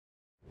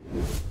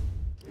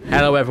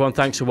Hello everyone,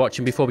 thanks for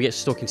watching. Before we get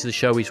stuck into the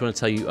show, we just want to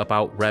tell you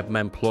about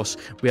Redmen Plus.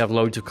 We have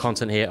loads of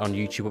content here on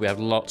YouTube, but we have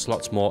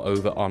lots more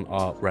over on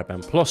our Redmen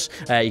Plus.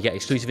 You get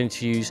exclusive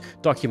interviews,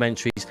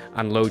 documentaries,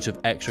 and loads of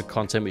extra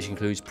content, which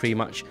includes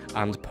pre-match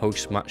and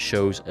post-match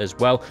shows as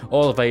well.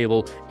 All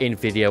available in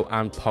video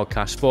and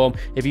podcast form.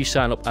 If you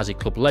sign up as a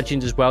club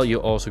legend as well,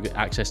 you'll also get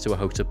access to a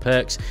host of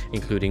perks,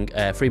 including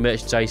free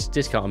merchandise,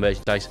 discounted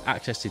merchandise,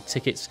 access to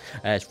tickets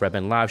to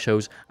Redmen live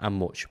shows, and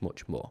much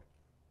more.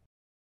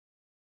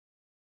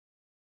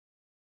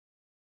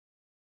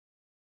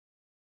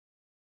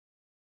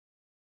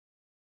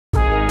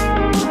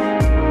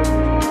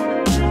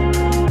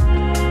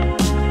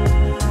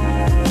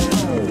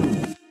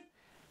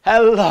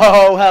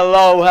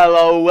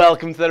 Hello,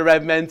 welcome to the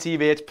Redmen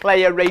TV. It's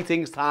player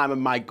ratings time,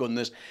 and my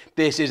goodness,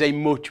 this is a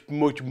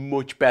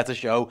much better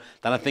show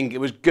than I think it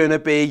was gonna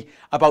be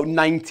about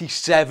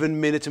 97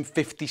 minutes and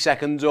 50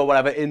 seconds or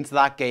whatever into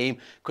that game,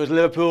 because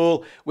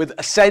Liverpool, with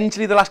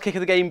essentially the last kick of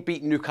the game,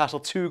 beat Newcastle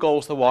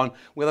 2-1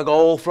 with a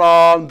goal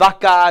from that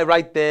guy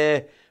right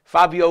there,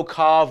 Fabio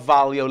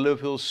Carvalho,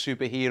 Liverpool's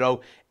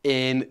superhero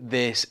in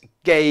this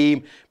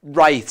game.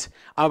 Right,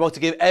 I'm about to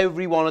give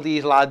every one of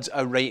these lads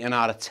a rating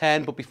out of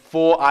 10, but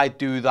before I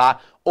do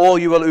that, all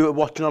you who are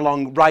watching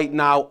along right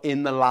now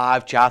in the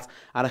live chat,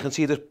 and I can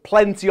see there's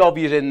plenty of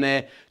you in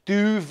there,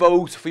 do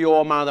vote for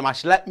your man of the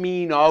match. Let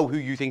me know who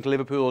you think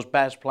Liverpool's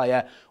best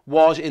player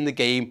was in the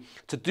game.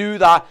 To do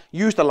that,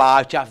 use the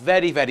live chat,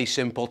 very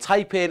simple.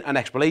 Type in an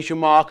exclamation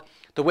mark,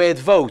 the word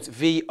vote,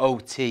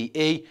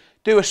 V-O-T-E,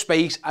 do a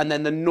space, and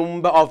then the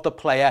number of the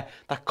player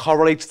that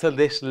correlates to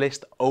this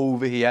list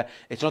over here.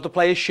 It's not the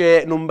player's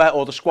shirt number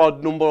or the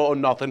squad number or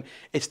nothing.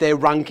 It's their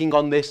ranking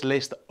on this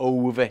list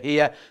over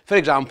here. For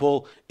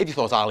example, if you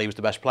thought Ali was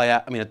the best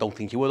player, I mean, I don't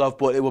think you would have,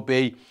 but it would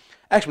be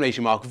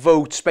exclamation mark,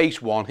 vote,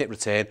 space 1, hit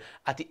return.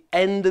 At the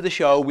end of the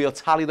show, we'll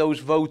tally those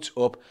votes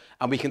up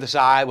and we can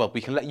decide, well,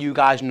 we can let you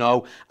guys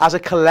know as a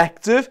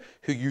collective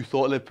who you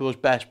thought Liverpool's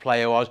best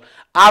player was.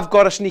 I've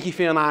got a sneaky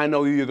feeling I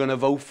know who you're going to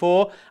vote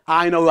for.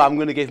 I know I'm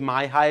going to give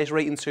my highest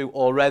rating to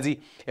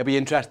already. It'll be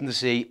interesting to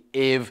see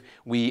if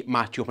we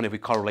match up and if we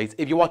correlate.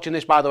 If you're watching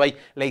this, by the way,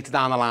 later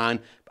down the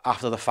line,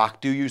 after the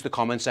fact, do use the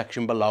comment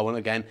section below, and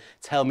again,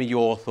 tell me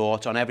your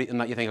thoughts on everything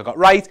that you think I got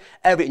right,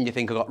 everything you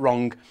think I got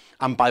wrong,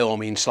 and by all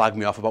means slag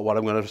me off about what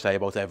I'm going to say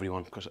about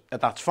everyone, because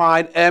that's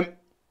fine.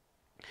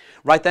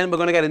 Right then, we're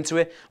going to get into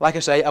it. Like I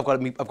say, I've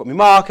got my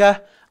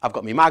marker, I've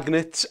got my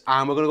magnets,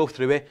 and we're going to go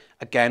through it.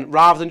 Again,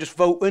 rather than just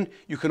voting,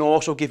 you can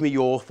also give me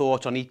your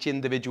thoughts on each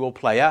individual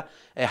player,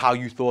 how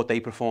you thought they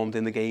performed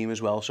in the game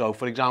as well. So,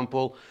 for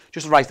example,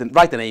 just write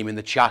the name in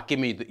the chat, give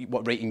me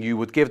what rating you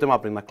would give them, I'll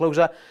bring that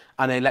closer,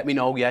 and then let me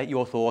know,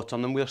 your thoughts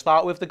on them. We'll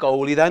start with the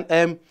goalie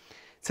then.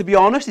 To be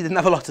honest, he didn't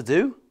have a lot to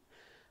do.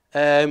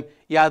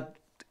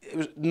 It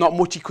was not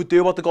much he could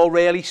do about the goal,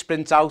 really.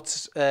 Sprints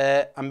out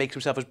and makes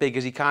himself as big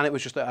as he can. It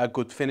was just a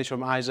good finish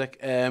from Isaac.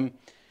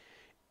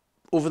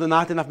 Other than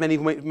that, didn't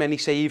have many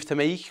saves to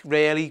make,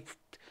 really.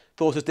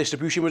 Thought his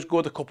distribution was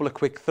good, a couple of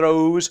quick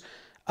throws.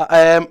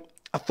 I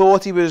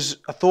thought he was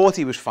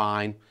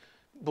fine.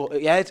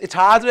 But yeah, it's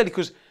hard really,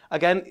 because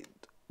again,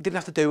 didn't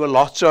have to do a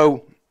lot.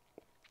 So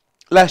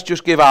let's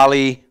just give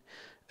Ali,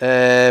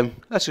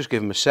 let's just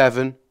give him a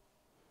 7.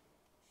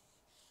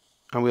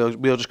 And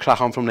we'll just crack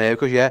on from there,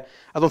 because yeah,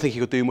 I don't think he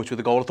could do much with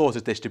the goal. I thought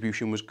his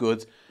distribution was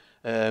good.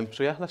 So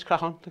yeah, let's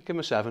crack on. Give him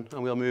a 7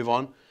 and we'll move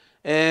on.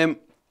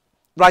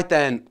 Right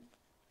then,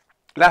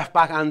 left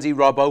back Andy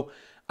Robbo.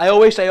 I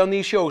always say on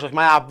these shows, like,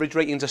 my average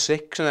rating's a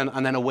 6,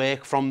 and then I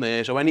work from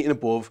there. So anything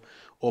above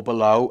or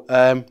below.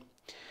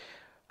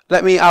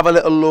 Let me have a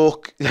little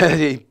look.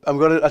 I'm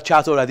going to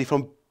chat already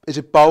from, is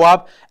it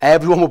Boab?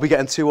 Everyone will be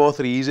getting 2 or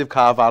 3s if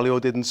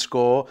Carvalho didn't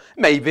score.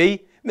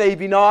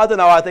 Maybe not, I don't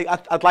know.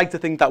 I'd like to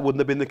think that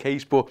wouldn't have been the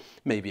case, but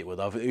maybe it would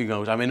have. Who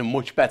knows? I'm in a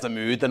much better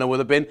mood than I would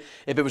have been.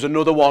 If it was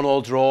another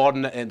 1-1 draw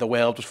and the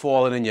world was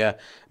falling in you,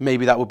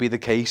 maybe that would be the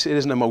case. It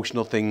is an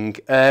emotional thing.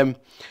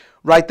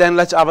 Right then,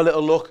 let's have a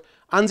little look.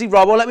 Andy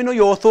Robbo, let me know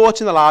your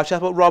thoughts in the live chat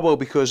about Robbo,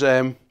 because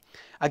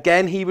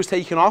again, he was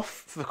taken off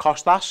for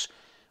Costas.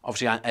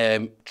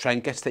 Obviously,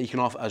 Trent gets taken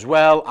off as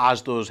well,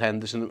 as does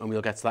Henderson, and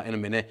we'll get to that in a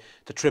minute.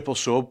 The triple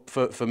sub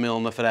for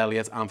Milner, for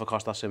Elliott, and for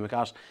Costas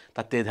Tsimikas,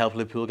 that did help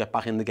Liverpool get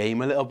back in the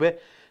game a little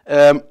bit.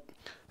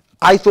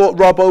 I thought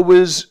Robbo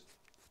was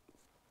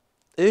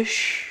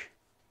ish,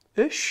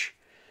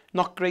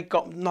 not great.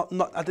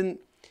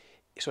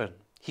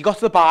 He got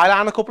to the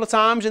byline a couple of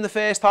times in the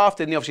first half,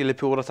 didn't he? Obviously,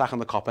 Liverpool were attacking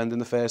the cop end in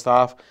the first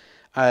half,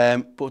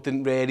 but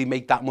didn't really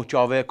make that much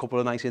of it. A couple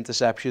of nice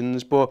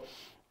interceptions, but.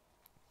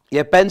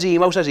 Yeah,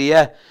 Benzema says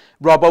here,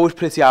 Robbo was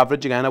pretty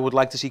average again. I would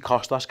like to see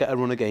Costas get a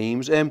run of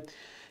games.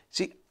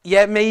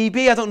 Yeah,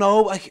 maybe, I don't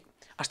know. Like,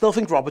 I still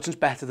think Robertson's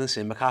better than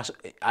Tsimikas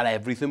at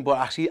everything, but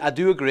actually, I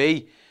do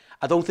agree.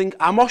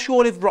 I'm not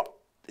sure if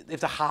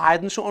they're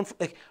hiding something.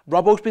 Like,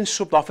 Robbo's been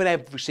subbed off in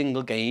every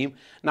single game.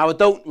 Now,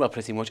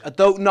 pretty much. I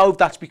don't know if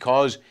that's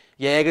because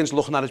Jurgen's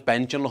looking at his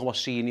bench and looking what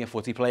senior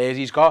footy players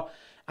he's got,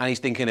 and he's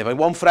thinking, if I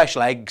want fresh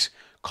legs,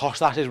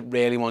 Costas is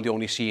really one of the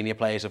only senior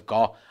players I've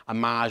got. I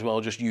might as well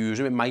just use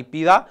him. It might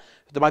be that.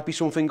 There might be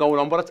something going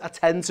on, but I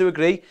tend to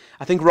agree.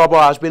 I think Robbo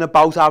has been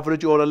about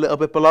average or a little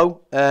bit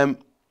below.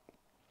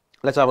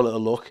 Let's have a little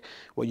look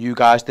what you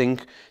guys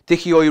think.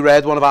 Dickie Oy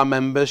Red, one of our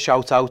members,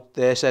 shout out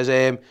there, says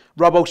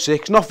Robbo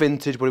 6, not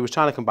vintage, but he was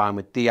trying to combine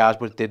with Diaz,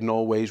 but it didn't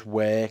always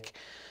work.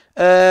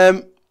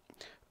 LFC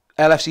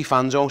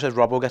Fanzone says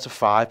Robbo gets a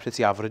 5,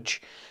 pretty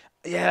average.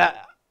 Yeah,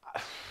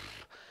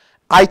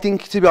 I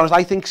think, to be honest,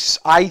 I think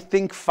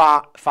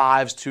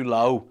 5's too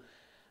low.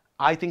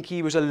 I think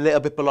he was a little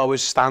bit below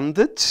his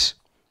standards.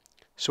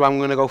 So I'm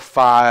going to go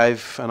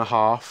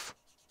 5.5.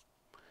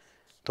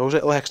 Those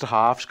little extra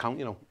halves count,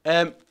 you know.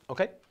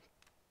 Okay.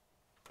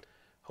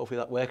 Hopefully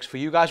that works for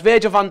you guys.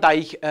 Virgil van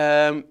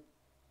Dijk.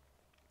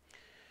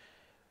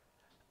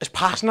 His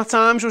passing at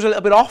times was a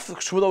little bit off.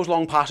 Some of those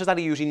long passes that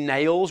he usually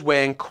nails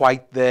weren't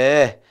quite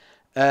there.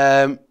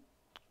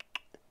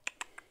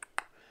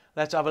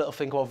 Let's have a little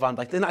think about Van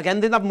Dijk.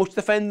 Didn't have much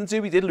defending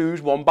to. He did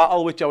lose one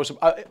battle, which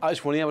it's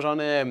funny. I was on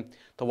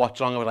the watch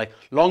along. I was like,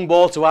 long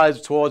ball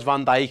towards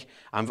Van Dijk,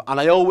 and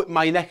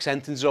my next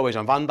sentence is always,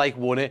 and Van Dijk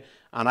won it,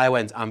 and I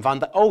went, and Van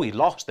Dijk, oh, he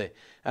lost it,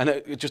 and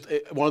it just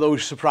one of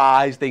those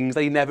surprise things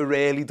that he never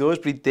really does,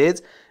 but he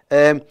did.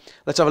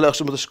 Let's have a look at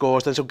some of the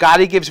scores then. So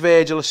Gary gives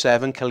Virgil a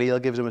 7, Khalil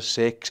gives him a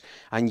 6,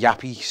 and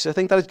Yappy, I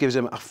think that gives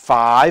him a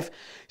 5.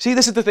 See,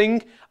 this is the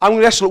thing. I'm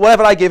going to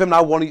whatever I give him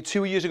now,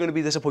 2 years are going to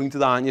be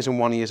disappointed, aren't you? And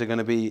 1 year are going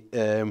to be,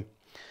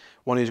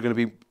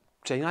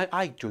 saying,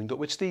 I joined up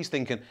with Steve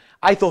thinking,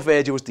 I thought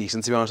Virgil was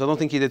decent, to be honest. I don't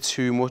think he did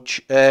too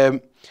much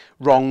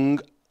wrong.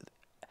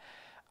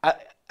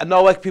 I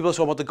know, like, people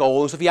talk about the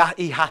goal and stuff.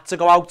 He had to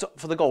go out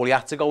for the goal. He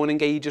had to go and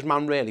engage his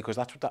man, really, because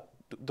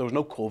there was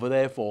no cover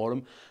there for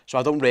him. So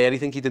I don't really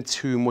think he did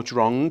too much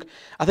wrong.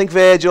 I think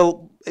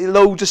Virgil,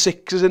 loads of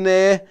 6s in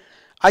there.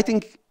 I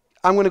think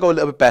I'm going to go a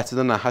little bit better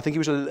than that. I think he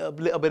was a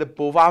little bit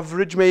above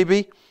average,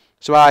 maybe.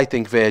 So I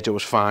think Virgil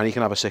was fine. He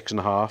can have a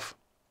 6.5.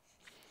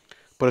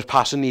 But his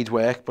passing needs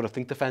work. But I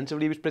think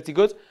defensively he was pretty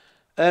good.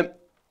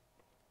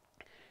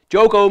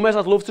 Joe Gomez,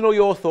 I'd love to know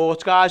your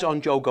thoughts, guys, on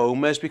Joe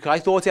Gomez, because I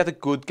thought he had a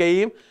good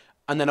game.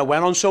 And then I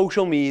went on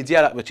social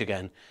media, which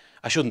again,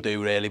 I shouldn't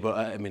do really, but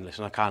I mean,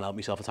 listen, I can't help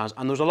myself at times.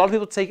 And there was a lot of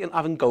people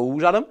having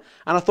goes at him.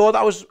 And I thought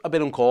that was a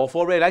bit uncalled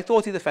for, really. I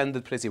thought he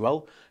defended pretty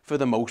well for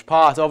the most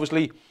part.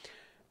 Obviously,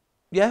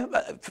 yeah,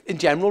 in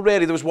general,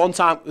 really, there was one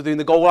time doing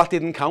the goal that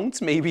didn't count.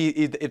 Maybe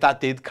if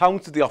that did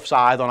count, the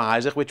offside on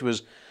Isaac, which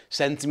was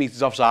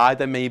centimetres offside,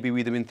 then maybe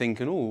we'd have been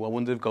thinking, oh, I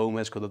wonder if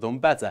Gomez could have done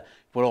better.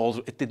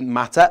 But it didn't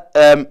matter.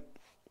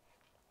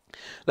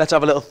 Let's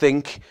have a little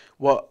think.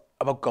 What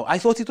about Gomez? I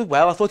thought he did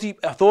well. I thought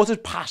his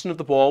passing of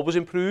the ball was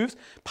improved,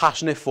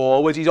 passing it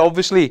forward. He's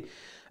obviously,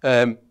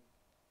 he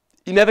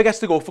never gets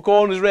to go for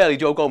corners, really,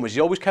 Joe Gomez. He's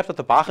always kept at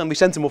the back, and we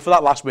sent him up for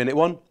that last minute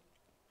one.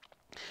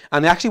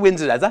 And he actually wins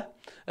his header.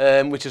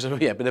 Which is a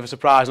bit of a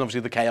surprise, and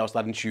obviously the chaos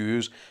that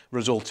ensues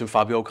results in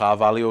Fabio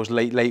Carvalho's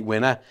late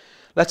winner.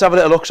 Let's have a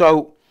little look.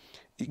 So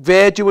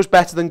Virgil was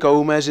better than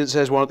Gomez. It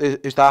says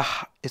is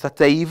that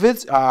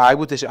David? I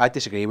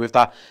disagree with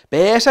that.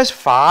 Bear says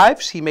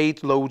 5s. He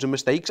made loads of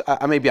mistakes.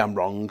 Maybe I'm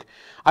wrong.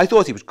 I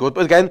thought he was good,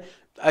 but again,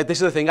 this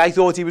is the thing. I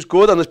thought he was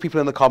good, and there's people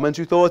in the comments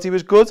who thought he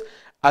was good,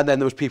 and then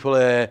there was people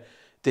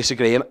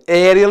disagreeing.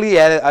 Aerially,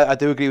 yeah, I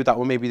do agree with that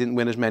one. Maybe he didn't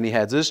win as many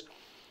headers.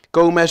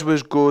 Gomez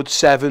was good,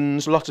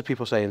 7s. Lots of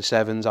people saying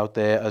 7s out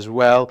there as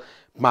well.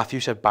 Matthew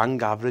said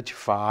bang average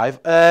 5.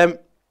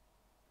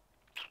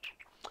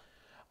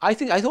 I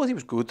thought he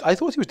was good. I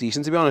thought he was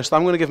decent, to be honest.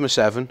 I'm going to give him a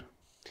 7.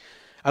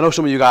 I know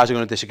some of you guys are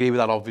going to disagree with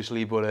that,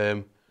 obviously,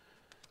 but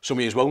some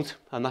of you won't,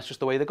 and that's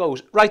just the way that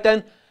goes. Right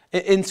then,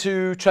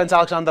 into Trent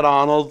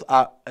Alexander-Arnold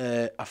at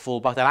a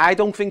fullback. And I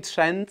don't think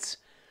Trent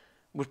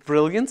was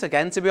brilliant,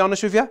 again, to be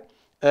honest with you.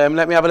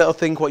 Let me have a little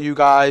think what you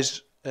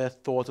guys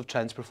thought of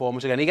Trent's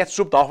performance again. He gets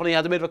subbed off and he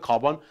had a bit of a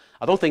cob on.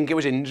 I don't think it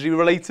was injury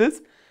related,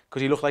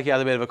 because he looked like he had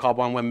a bit of a cob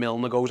on when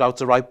Milner goes out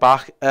to right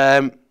back.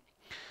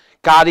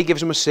 Gary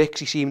gives him a 6.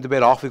 He seemed a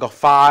bit off. We got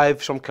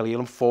 5 from Khalil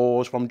and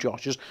 4s from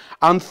Josh's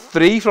and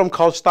 3 from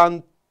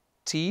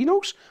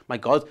Constantinos. My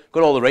God,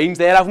 got all the range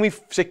there, haven't we?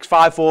 6,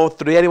 5, 4,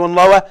 3. Anyone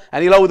lower?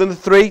 Any lower than the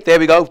 3? There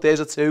we go. There's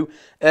a 2.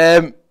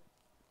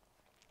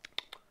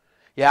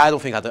 Yeah, I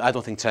don't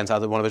think Trent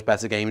had one of his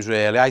better games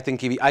really. I think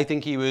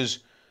he was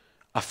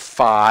a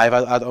 5.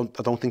 I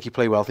don't think he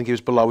played well. I think he was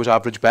below his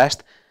average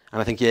best.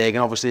 And I think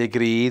Jürgen obviously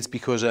agreed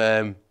because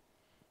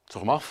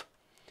took him off.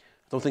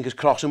 I don't think his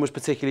crossing was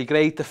particularly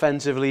great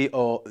defensively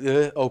or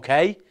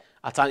okay.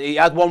 He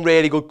had one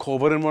really good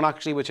covering one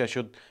actually, which I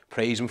should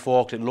praise him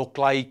for, because it looked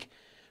like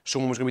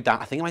someone was going to be down.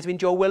 I think it might have been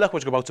Joe Willock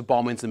was about to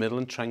bomb into the middle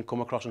and Trent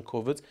come across and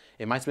covered.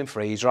 It might have been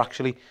Fraser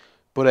actually.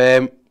 But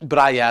I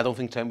don't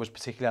think Trent was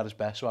particularly at his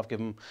best, so I've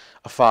given him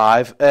a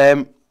 5.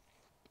 Right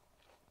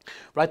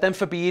then,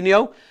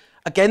 Fabinho.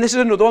 Again, this is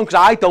another one, because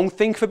I don't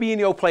think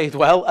Fabinho played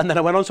well. And then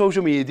I went on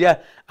social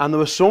media, and there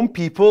were some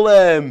people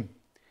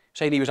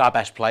saying he was our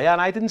best player,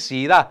 and I didn't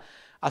see that.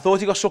 I thought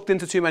he got sucked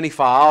into too many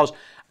fouls.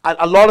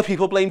 A lot of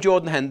people blame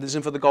Jordan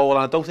Henderson for the goal,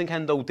 and I don't think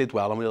Hendo did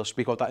well, and we'll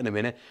speak about that in a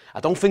minute.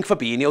 I don't think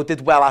Fabinho did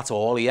well at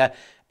all here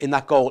in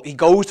that goal. He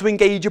goes to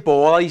engage a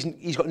ball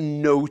he's got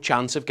no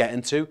chance of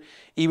getting to.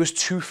 He was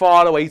too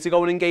far away to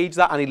go and engage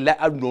that, and he let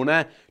a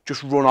runner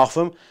just run off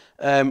him.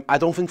 I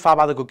don't think Fab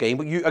had a good game,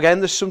 but again,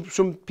 there's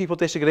some people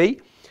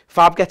disagree.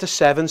 Fab gets a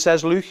 7,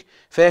 says Luke.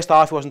 First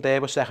half he wasn't there,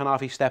 but second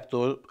half he stepped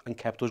up and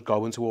kept us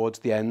going towards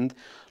the end.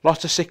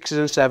 Lots of 6s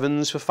and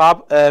 7s for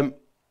Fab.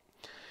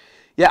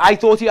 Yeah, I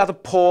thought he had a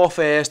poor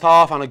first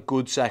half and a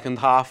good second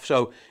half,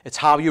 so it's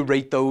how you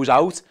rate those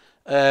out.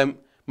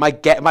 My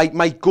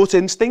gut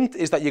instinct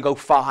is that you go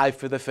 5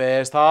 for the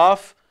first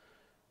half,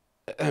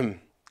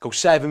 go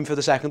 7 for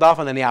the second half,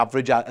 and then the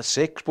average at a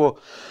 6. But,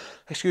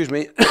 excuse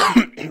me,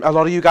 a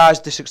lot of you guys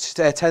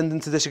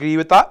tending to disagree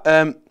with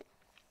that.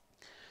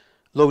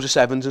 Loads of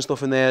 7s and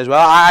stuff in there as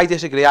well. I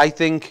disagree. I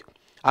think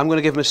I'm going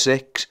to give him a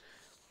 6.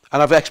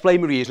 And I've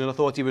explained my reason. I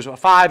thought he was a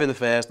 5 in the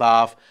first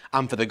half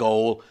and for the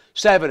goal,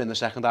 7 in the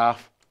second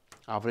half.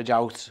 Average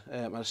out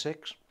at a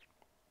 6.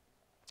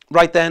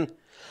 Right then,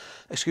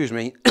 excuse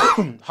me,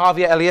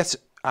 Harvey Elliott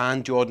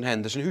and Jordan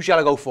Henderson. Who shall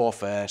I go for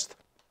first?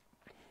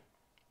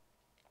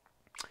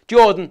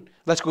 Jordan.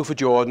 Let's go for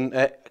Jordan.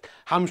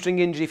 Hamstring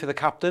injury for the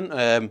captain.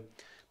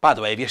 By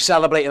the way, if you're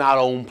celebrating our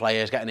own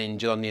players getting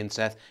injured on the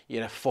internet,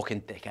 you're a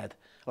fucking dickhead.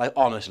 Like,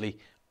 honestly,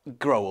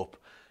 grow up.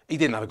 He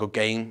didn't have a good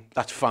game.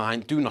 That's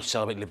fine. Do not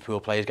celebrate Liverpool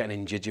players getting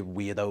injured, you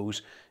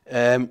weirdos.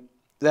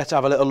 Let's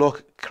have a little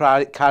look.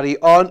 Carry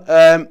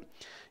on.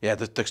 Yeah,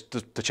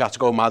 the chat's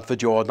go mad for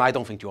Jordan. I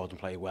don't think Jordan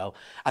played well.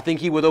 I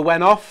think he would have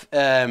went off,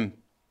 even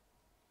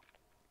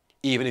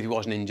if he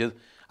wasn't injured.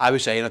 I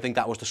was saying I think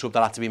that was the sub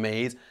that had to be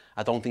made.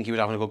 I don't think he was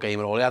having a good game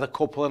at all. He had a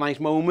couple of nice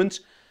moments,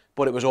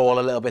 but it was all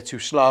a little bit too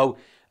slow.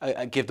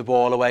 Give the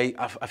ball away.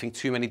 I think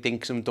too many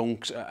dinks and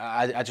dunks.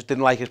 I just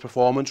didn't like his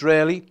performance,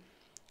 really.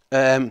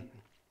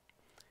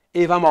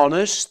 If I'm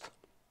honest,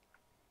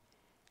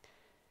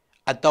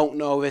 I don't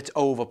know if it's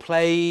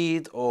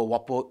overplayed or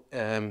what, but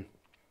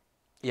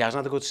he hasn't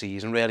had a good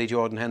season, really,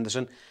 Jordan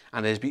Henderson.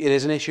 And it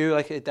is an issue,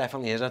 like it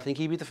definitely is. I think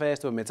he'd be the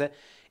first to admit it.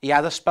 He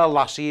had a spell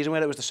last season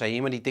where it was the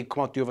same, and he did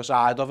come out the other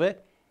side of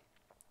it.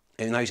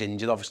 And now he's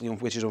injured, obviously,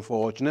 which is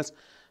unfortunate.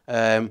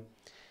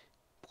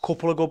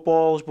 Couple of good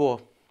balls,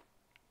 but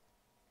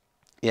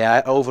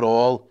yeah,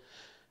 overall,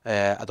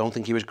 I don't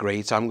think he was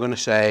great. So I'm going to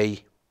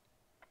say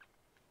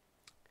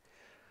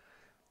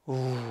 4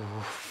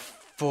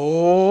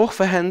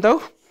 for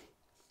Hendo.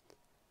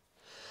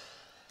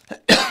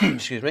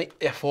 Excuse me.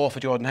 Yeah, 4 for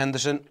Jordan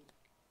Henderson.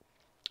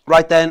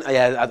 Right then,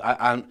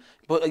 yeah,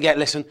 but yeah,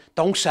 listen,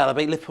 don't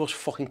celebrate Liverpool's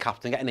fucking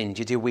captain getting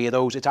injured, you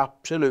weirdos. It's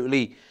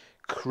absolutely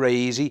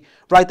crazy.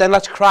 Right then,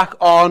 let's crack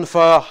on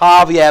for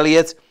Harvey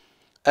Elliott.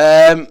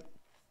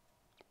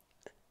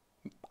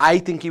 I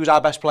think he was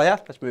our best player.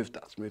 Let's move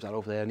that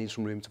over there. I need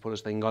some room to put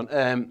his thing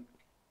on.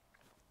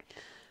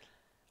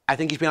 I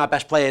think he's been our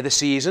best player this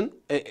season.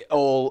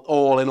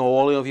 All in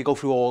all, if you go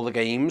through all the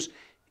games,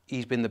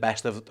 he's been the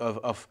best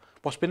of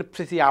what's been a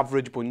pretty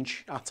average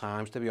bunch at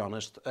times, to be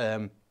honest.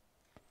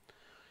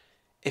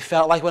 It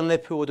felt like when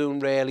Liverpool were doing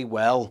really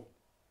well,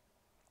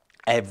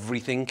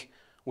 everything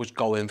was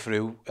going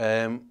through.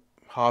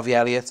 Harvey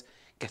Elliott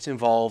gets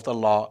involved a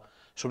lot.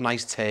 Some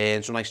nice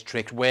turns, some nice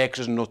tricks, works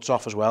his nuts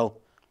off as well.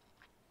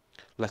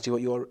 Let's see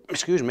what your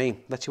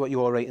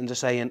ratings are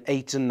saying.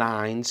 8s and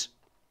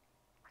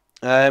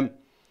 9s.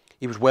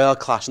 He was world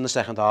class in the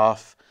second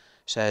half.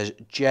 Says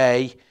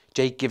Jake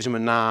gives him a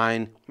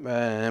 9.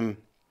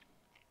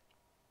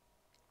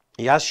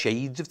 He has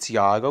shades of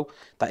Thiago.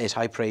 That is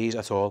high praise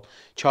at all.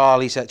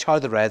 Charlie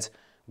the Red,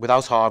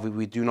 without Harvey,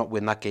 we do not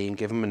win that game.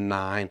 Give him a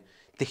 9.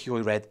 Dickie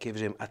Red gives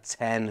him a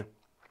 10.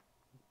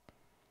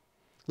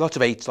 Lots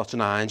of 8s, lots of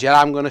 9s. Yeah,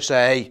 I'm going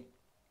to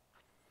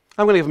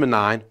give him a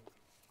 9.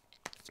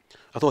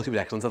 I thought he was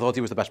excellent. I thought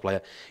he was the best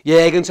player.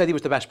 Jürgen said he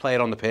was the best player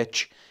on the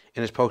pitch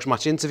in his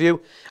post-match interview.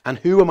 And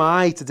who am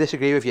I to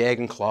disagree with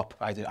Jürgen Klopp?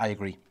 I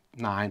agree.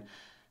 9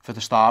 for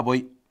the star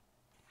boy.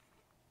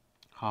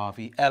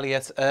 Harvey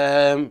Elliott.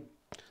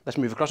 Let's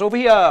move across over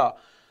here.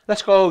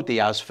 Let's go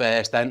Diaz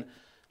first then.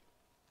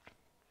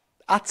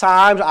 At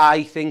times,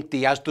 I think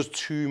Diaz does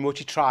too much.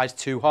 He tries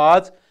too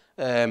hard.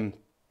 I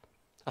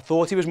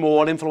thought he was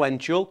more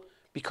influential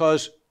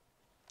because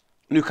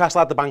Newcastle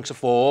had the banks of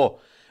 4.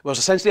 It was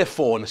essentially a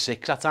 4 and a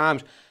 6 at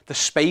times. The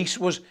space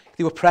was,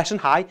 they were pressing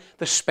high.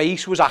 The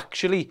space was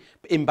actually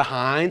in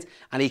behind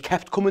and he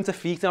kept coming to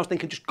feet and I was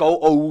thinking just go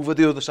over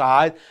the other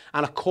side.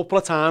 And a couple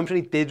of times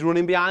when he did run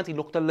in behind, he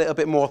looked a little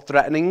bit more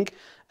threatening.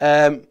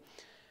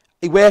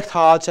 He worked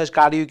hard, says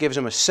Gary, who gives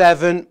him a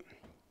 7.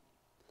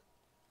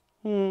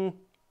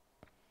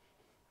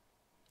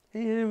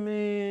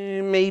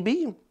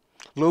 Maybe.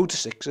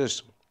 Loads of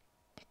 6s.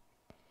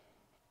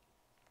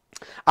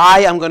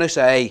 I'm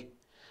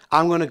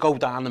going to go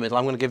down the middle.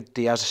 I'm going to give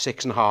Diaz a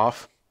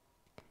 6.5.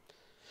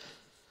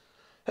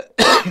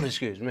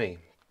 Excuse me.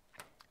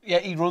 Yeah,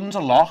 he runs a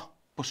lot,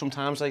 but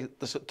sometimes like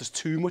there's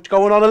too much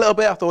going on a little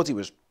bit. I thought he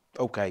was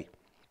okay.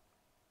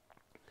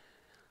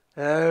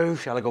 Oh,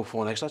 shall I go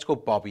for next? Let's go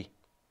Bobby.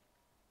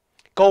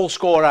 Goal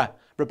scorer,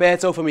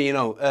 Roberto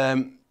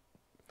Firmino.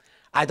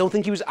 I don't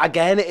think he was,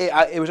 again,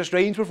 it was a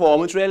strange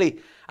performance, really.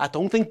 I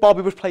don't think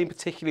Bobby was playing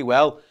particularly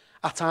well.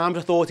 At times,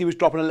 I thought he was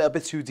dropping a little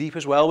bit too deep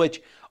as well,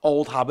 which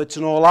old habits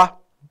and all that.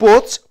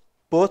 But,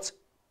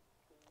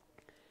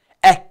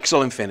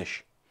 excellent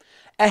finish.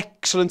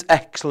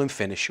 Excellent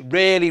finish.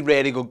 Really,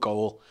 really good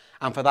goal.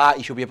 And for that,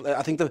 he should be,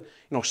 I think,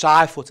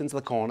 side foot into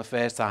the corner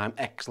first time.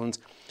 Excellent.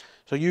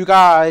 So you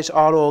guys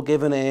are all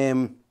giving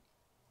him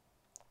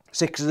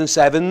 6s and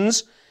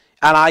 7s.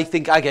 And I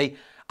think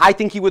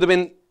he would have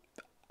been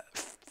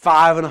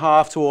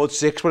 5.5 towards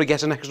 6, but he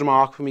gets an extra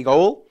mark for me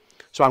goal.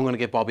 So I'm going to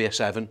give Bobby a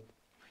 7.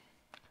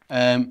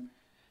 I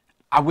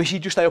wish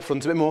he'd just stay up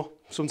front a bit more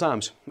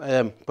sometimes.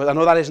 But I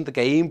know that isn't the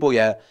game, but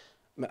yeah,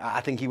 I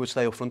think he would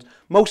stay up front.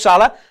 Mo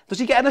Salah, does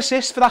he get an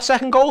assist for that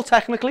second goal,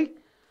 technically?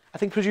 I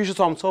think producer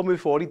Tom told me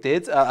before he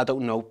did. I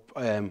don't know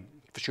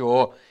for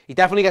sure. He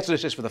definitely gets an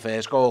assist for the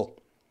first goal.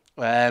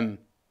 Some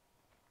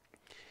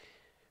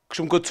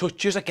good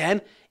touches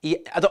again.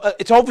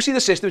 It's obviously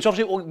the system, it's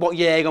obviously what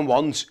Jürgen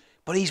wants,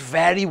 but he's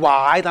very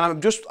wide, and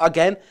I'm just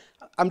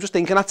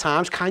thinking at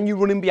times, can you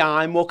run in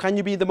behind more? Can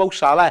you be the Mo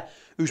Salah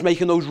who's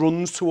making those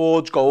runs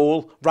towards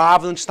goal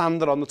rather than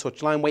standing on the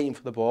touchline waiting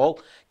for the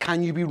ball?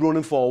 Can you be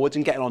running forwards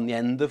and getting on the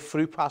end of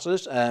through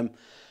passes?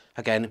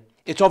 Again,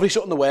 it's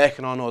obviously something they're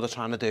working on or they're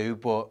trying to do,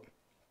 but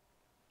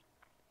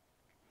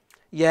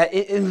yeah,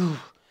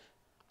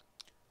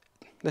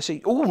 let's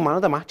see. Oh, man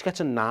of the match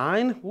gets a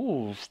 9.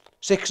 Ooh,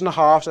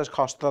 6.5 says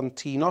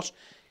Constantinos.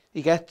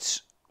 He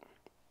gets,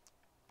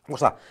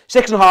 what's that?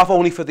 6.5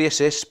 only for the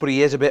assists, but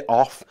he is a bit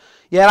off.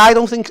 Yeah, I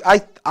don't think, I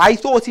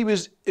thought he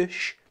was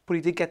ish, but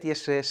he did get the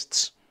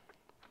assists.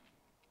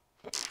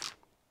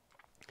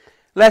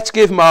 Let's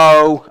give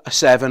Mo a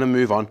 7 and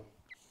move on.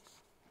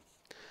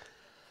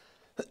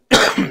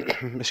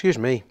 Excuse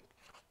me.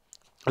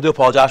 I do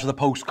apologise for the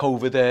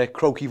post-COVID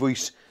croaky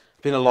voice.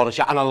 Been a lot of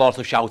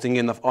shouting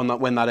when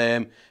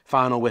that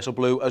final whistle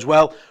blew as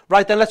well.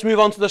 Right then, let's move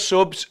on to the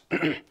subs.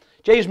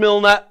 James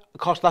Milner,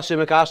 Kostas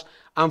Tsimikas,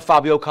 and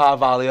Fabio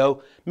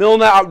Carvalho.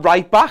 Milner at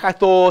right back. I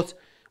thought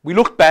we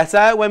looked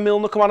better when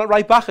Milner come on at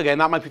right back again.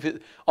 That might be,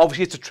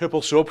 obviously it's a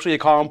triple sub, so you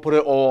can't put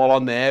it all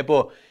on there.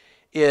 But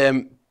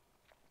I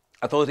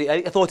thought he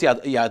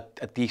had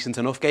a decent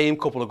enough game.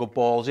 Couple of good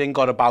balls in.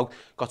 Got to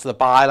the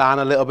byline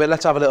a little bit.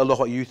 Let's have a little look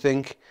what you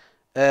think.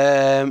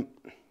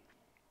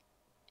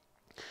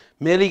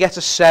 Millie gets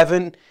a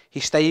 7.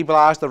 He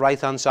stabilised the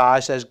right-hand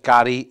side, says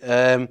Gary.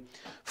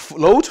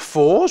 Loads of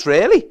 4s,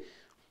 really.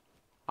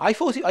 I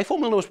thought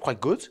Milner was quite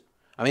good.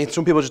 I mean,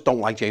 some people just don't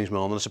like James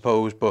Milner, I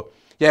suppose. But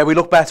yeah, we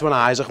looked better when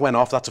Isaac went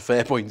off. That's a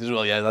fair point as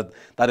well. Yeah,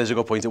 that is a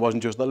good point. It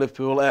wasn't just the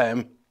Liverpool.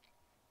 I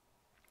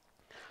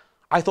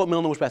thought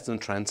Milner was better than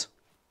Trent,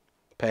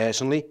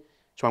 personally.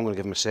 So I'm going to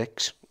give him a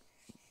 6.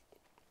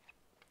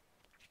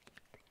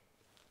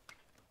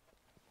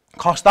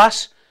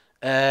 Kostas.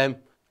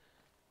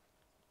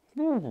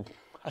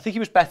 I think he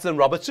was better than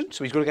Robertson,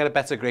 so he's going to get a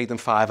better grade than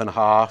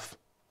 5.5.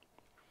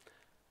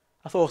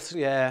 I thought,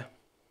 yeah.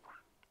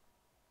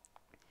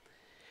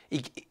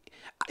 He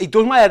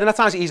does my head in at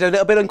times. He's a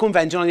little bit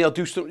unconventional, and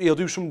he'll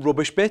do some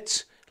rubbish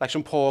bits, like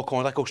some poor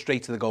corner that go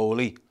straight to the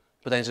goalie.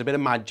 But then there's a bit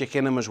of magic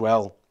in him as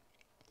well.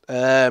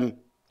 Lots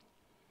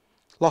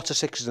of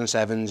 6s and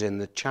 7s in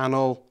the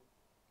channel.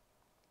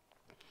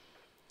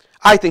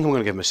 I think I'm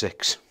going to give him a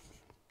 6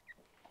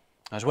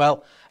 as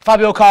well.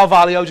 Fabio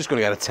Carvalho, just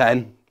going to get a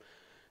 10.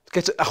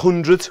 Gets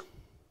 100.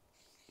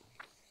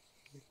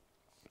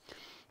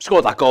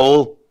 Scored that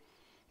goal.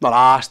 Not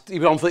asked. He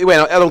went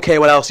I don't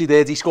care what else he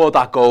did. He scored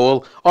that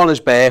goal on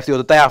his birthday or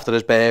the day after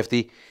his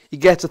birthday. He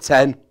gets a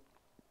 10.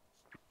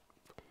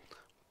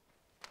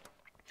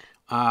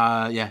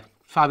 Yeah,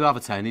 Fabio have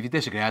a 10. If you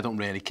disagree, I don't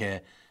really care.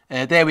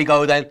 There we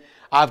go then.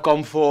 I've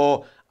gone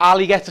for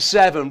Ali gets a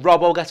 7,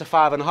 Robbo gets a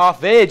 5.5,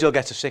 Virgil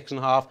gets a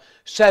 6.5,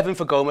 7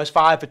 for Gomez,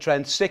 5 for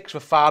Trent, 6 for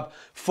Fab,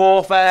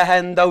 4 for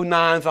Hendo,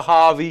 9 for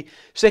Harvey,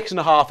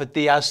 6.5 for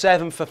Diaz,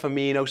 7 for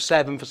Firmino,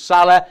 7 for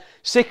Salah,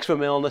 6 for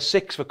Milner,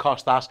 6 for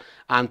Kostas,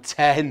 and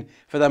 10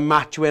 for the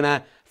match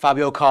winner,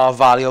 Fabio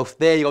Carvalho.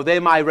 There you go, they're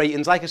my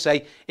ratings. Like I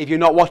say, if you're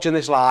not watching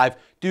this live,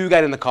 do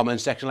get in the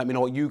comments section, let me know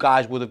what you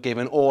guys would have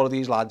given all of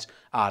these lads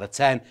out of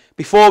 10.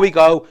 Before we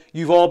go,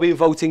 you've all been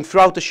voting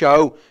throughout the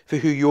show for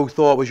who you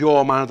thought was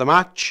your man of the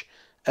match.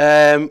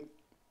 Producer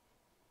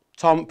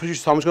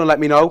Tom's going to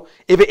let me know.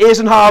 If it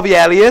isn't Harvey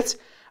Elliott,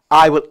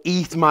 I will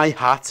eat my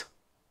hat.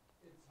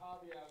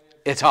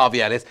 It's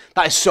Harvey Elliott.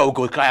 That is so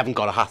good, because I haven't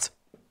got a hat.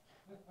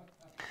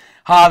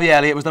 Harvey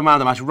Elliott was the man of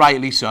the match,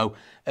 rightly so.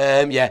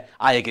 Yeah,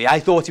 I agree. I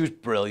thought he was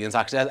brilliant,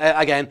 actually.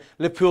 Again,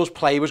 Liverpool's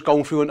play was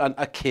going through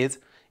a kid.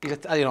 He's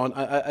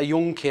a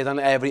young kid, and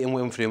everything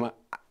went through him.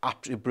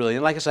 Absolutely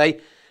brilliant. Like I say,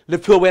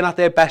 Liverpool went at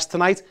their best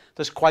tonight.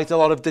 There's quite a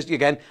lot of,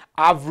 again,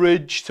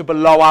 average to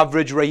below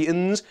average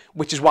ratings,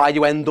 which is why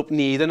you end up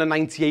needing a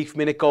 98th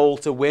minute goal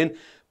to win.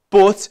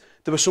 But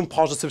there were some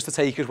positives to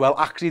take as well.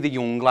 Actually, the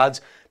young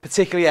lads,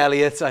 particularly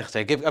Elliott. Like I say,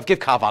 I've give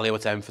Carvalho a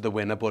 10 for the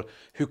winner, but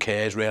who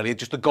cares really?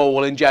 Just the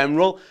goal in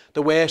general.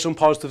 There were some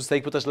positives to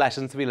take, but there's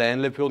lessons to be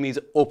learned. Liverpool needs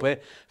to up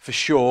it for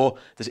sure.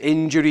 There's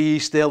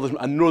injuries still. There's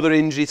another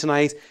injury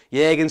tonight.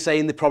 Jürgen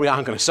saying they probably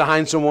aren't going to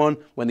sign someone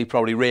when they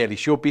probably really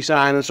should be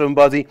signing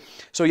somebody.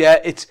 So yeah,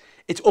 it's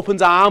up and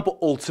down, but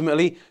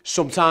ultimately,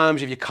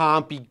 sometimes if you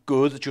can't be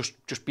good,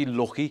 just be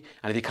lucky,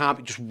 and if you can't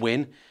be, just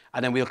win,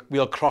 and then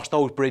we'll cross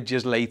those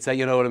bridges later,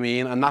 you know what I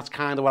mean? And that's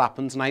kind of what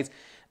happened tonight.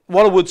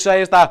 What I would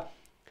say is that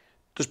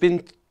there's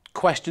been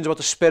questions about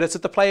the spirit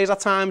of the players at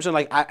times, and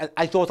like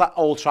I thought that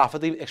Old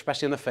Trafford,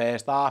 especially in the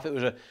first half,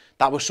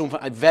 that was something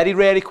I very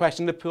rarely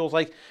questioned Liverpool's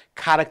like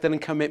character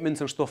and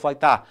commitment and stuff like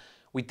that.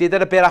 We did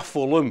it a bit at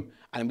Fulham,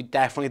 and we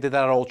definitely did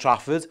that at Old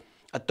Trafford.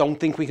 I don't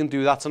think we can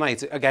do that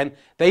tonight. Again,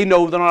 they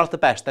know they're not at the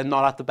best. They're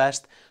not at the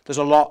best. There's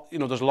a lot,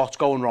 there's lots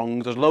going wrong.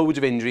 There's loads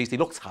of injuries. They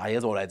look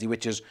tired already,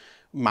 which is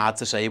mad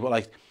to say, but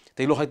like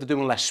they look like they're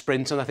doing less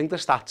sprints, and I think the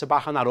stats are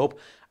backing that up.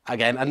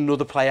 Again,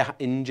 another player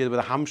injured with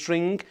a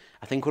hamstring.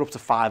 I think we're up to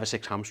 5 or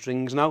 6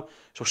 hamstrings now.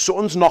 So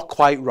something's not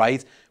quite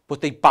right,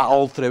 but they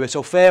battled through it.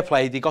 So fair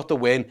play, they got the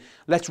win.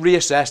 Let's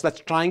reassess. Let's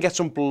try and get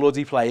some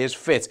bloody players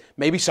fit.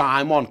 Maybe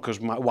sign one,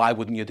 because why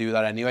wouldn't you do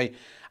that anyway?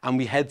 And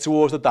we head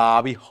towards the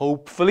derby,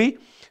 hopefully,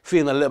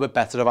 feeling a little bit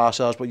better of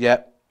ourselves. But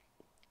yeah,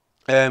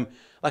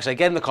 like I say,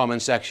 get in the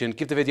comments section,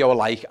 give the video a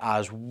like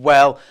as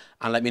well,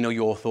 and let me know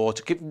your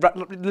thoughts.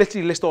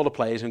 Literally list all the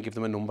players and give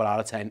them a number out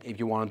of 10 if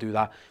you want to do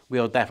that.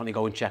 We'll definitely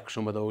go and check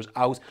some of those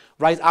out.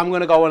 Right, I'm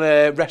going to go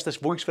and rest this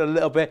voice for a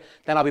little bit,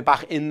 then I'll be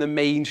back in the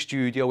main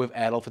studio with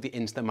Errol for the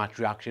instant match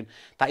reaction.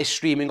 That is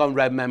streaming on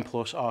Redmen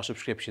Plus, our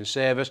subscription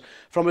service.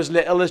 From as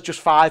little as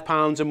just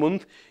 £5 a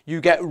month, you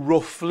get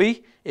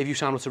roughly, if you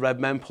sign up to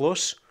Redmen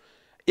Plus,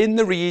 in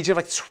the region of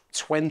like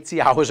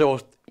 20 hours or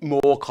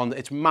more content.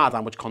 It's mad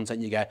how much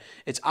content you get.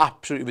 It's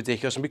absolutely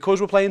ridiculous. And because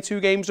we're playing 2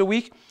 games a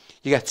week,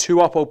 you get 2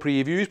 Oppo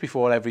previews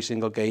before every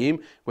single game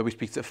where we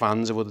speak to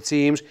fans of other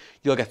teams.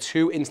 You'll get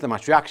 2 instant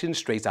match reactions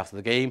straight after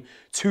the game,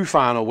 2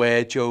 final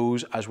word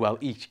shows as well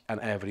each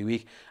and every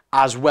week,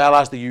 as well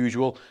as the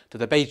usual, the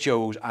debate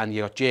shows, and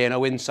you got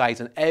Journo insights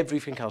and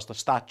everything else, the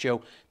stat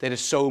show. There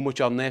is so much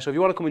on there. So if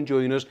you want to come and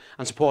join us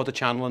and support the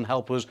channel and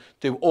help us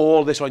do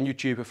all this on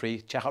YouTube for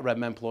free, check out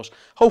Redmen Plus.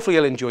 Hopefully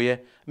you'll enjoy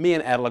it. Me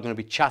and Errol are going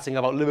to be chatting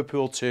about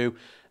Liverpool 2,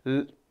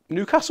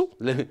 Newcastle?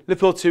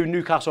 Liverpool 2,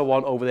 Newcastle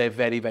 1 over there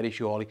very, very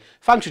shortly.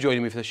 Thanks for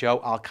joining me for the show.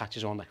 I'll catch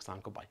you all next time.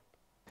 Goodbye.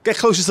 Get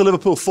closer to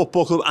Liverpool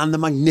Football Club and the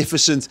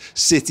magnificent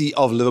city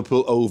of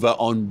Liverpool over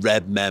on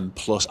Redmen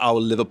Plus, our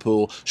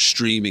Liverpool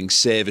streaming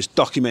service.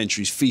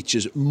 Documentaries,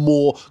 features,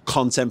 more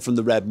content from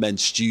the Redmen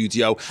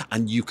studio,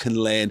 and you can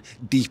learn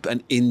deep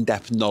and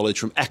in-depth knowledge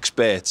from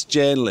experts,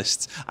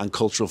 journalists, and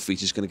cultural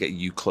features going to get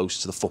you closer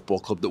to the football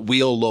club that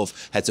we all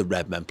love. Head to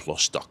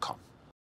redmenplus.com.